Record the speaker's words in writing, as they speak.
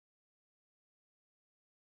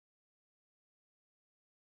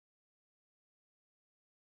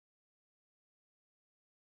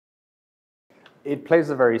It plays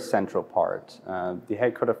a very central part. The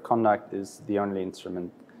Hague Code of Conduct is the only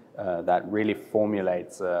instrument that really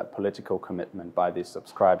formulates a political commitment by the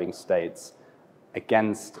subscribing states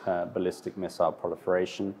against ballistic missile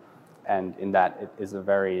proliferation, and in that it is a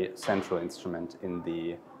very central instrument in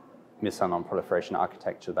the missile non-proliferation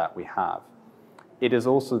architecture that we have. It is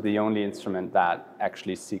also the only instrument that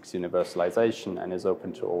actually seeks universalization and is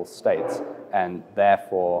open to all states, and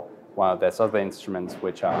therefore, while there's other instruments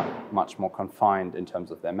which are much more confined in terms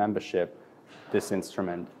of their membership, this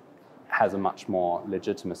instrument has a much more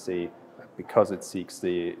legitimacy because it seeks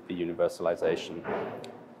the universalization.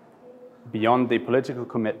 Beyond the political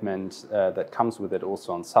commitment that comes with it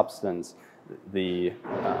also on substance, the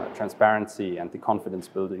transparency and the confidence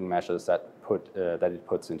building measures that it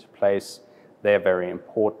puts into place, they're very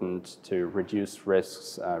important to reduce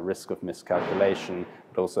risks, risk of miscalculation,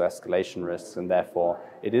 but also escalation risks, and therefore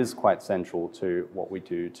it is quite central to what we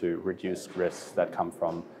do to reduce risks that come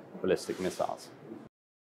from ballistic missiles.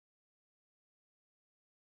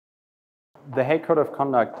 The Hague Code of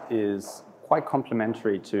Conduct is quite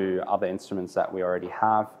complementary to other instruments that we already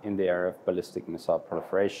have in the area of ballistic missile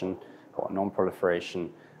proliferation, or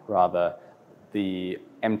non-proliferation rather. The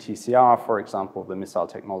MTCR, for example, the Missile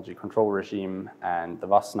Technology Control Regime, and the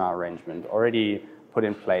Wassenaar Arrangement already put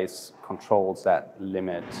in place controls that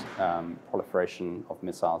limit proliferation of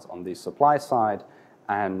missiles on the supply side,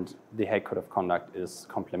 and the Hague Code of Conduct is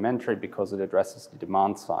complementary because it addresses the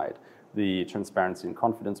demand side. The transparency and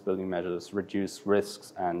confidence building measures reduce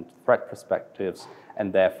risks and threat perspectives,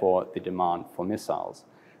 and therefore the demand for missiles.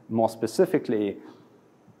 More specifically,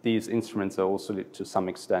 these instruments are also to some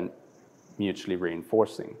extent mutually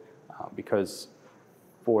reinforcing because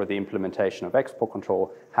for the implementation of export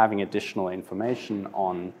control, having additional information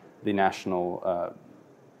on the national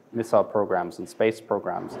missile programs and space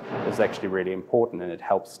programs is actually really important, and it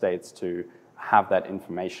helps states to have that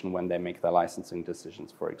information when they make their licensing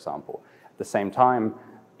decisions, for example. At the same time,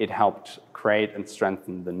 it helped create and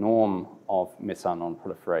strengthen the norm of missile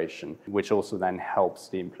non-proliferation, which also then helps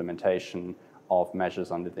the implementation of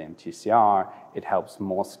measures under the MTCR. It helps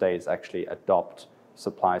more states actually adopt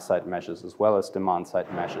supply-side measures as well as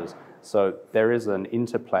demand-side measures. So there is an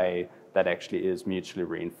interplay that actually is mutually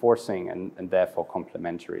reinforcing and therefore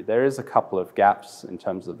complementary. There is a couple of gaps in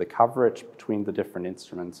terms of the coverage between the different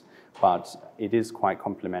instruments, but it is quite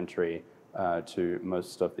complementary to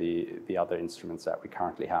most of the other instruments that we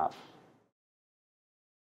currently have.